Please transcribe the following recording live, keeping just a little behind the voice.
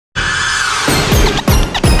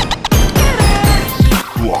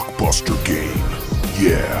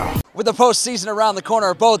the postseason around the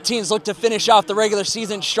corner, both teams look to finish off the regular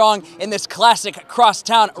season strong in this classic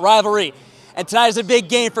crosstown rivalry. And tonight is a big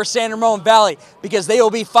game for San Ramon Valley because they will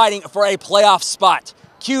be fighting for a playoff spot.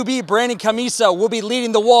 QB Brandon Camisa will be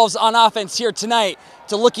leading the Wolves on offense here tonight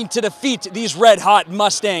to looking to defeat these red-hot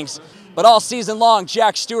Mustangs. But all season long,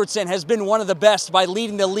 Jack Stewardson has been one of the best by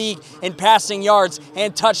leading the league in passing yards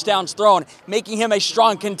and touchdowns thrown, making him a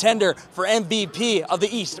strong contender for MVP of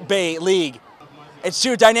the East Bay League. It's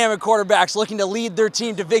two dynamic quarterbacks looking to lead their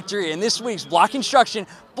team to victory in this week's Block Instruction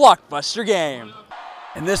Blockbuster game.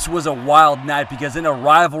 And this was a wild night because in a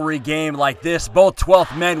rivalry game like this, both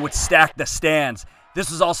 12th men would stack the stands.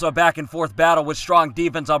 This was also a back-and-forth battle with strong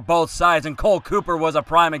defense on both sides, and Cole Cooper was a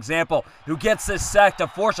prime example, who gets this sack to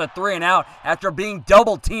force a 3-and-out after being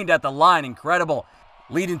double-teamed at the line. Incredible.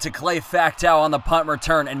 Leading to Clay Factow on the punt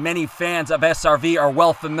return, and many fans of SRV are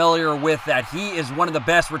well familiar with that. He is one of the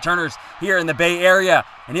best returners here in the Bay Area,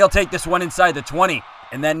 and he'll take this one inside the 20.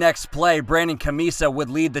 And then next play, Brandon Camisa would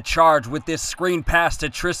lead the charge with this screen pass to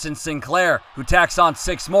Tristan Sinclair, who tacks on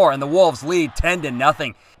 6 more, and the Wolves lead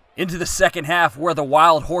 10-0. Into the second half where the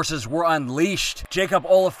wild horses were unleashed. Jacob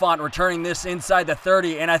Oliphant returning this inside the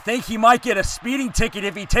 30, and I think he might get a speeding ticket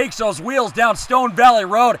if he takes those wheels down Stone Valley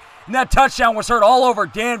Road. And that touchdown was heard all over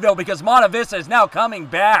Danville because Monte Vista is now coming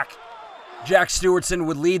back. Jack Stewardson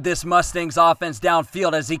would lead this Mustangs offense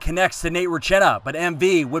downfield as he connects to Nate Ruchena, but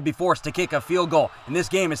MV would be forced to kick a field goal, and this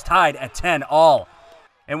game is tied at 10-all.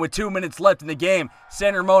 And with 2 minutes left in the game,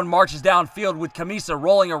 San Ramon marches downfield with Camisa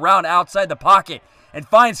rolling around outside the pocket and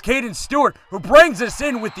finds Caden Stewart, who brings us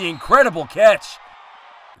in with the incredible catch.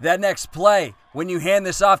 That next play, when you hand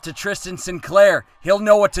this off to Tristan Sinclair, he'll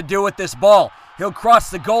know what to do with this ball. He'll cross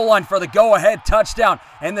the goal line for the go-ahead touchdown,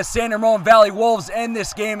 and the San Ramon Valley Wolves end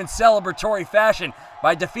this game in celebratory fashion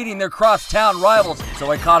by defeating their crosstown rivals. So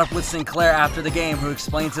I caught up with Sinclair after the game, who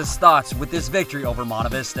explains his thoughts with this victory over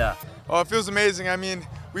Monte Vista. Oh, it feels amazing. I mean,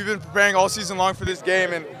 we've been preparing all season long for this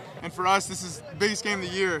game, and for us, this is the biggest game of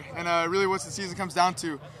the year, and really what the season comes down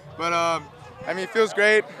to. But I mean, it feels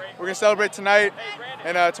great. We're gonna celebrate tonight,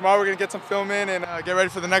 and tomorrow we're gonna get some film in and get ready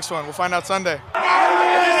for the next one. We'll find out Sunday.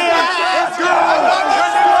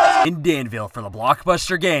 In Danville for the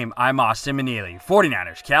Blockbuster game, I'm Austin Manili,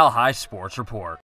 49ers Cal High Sports Report.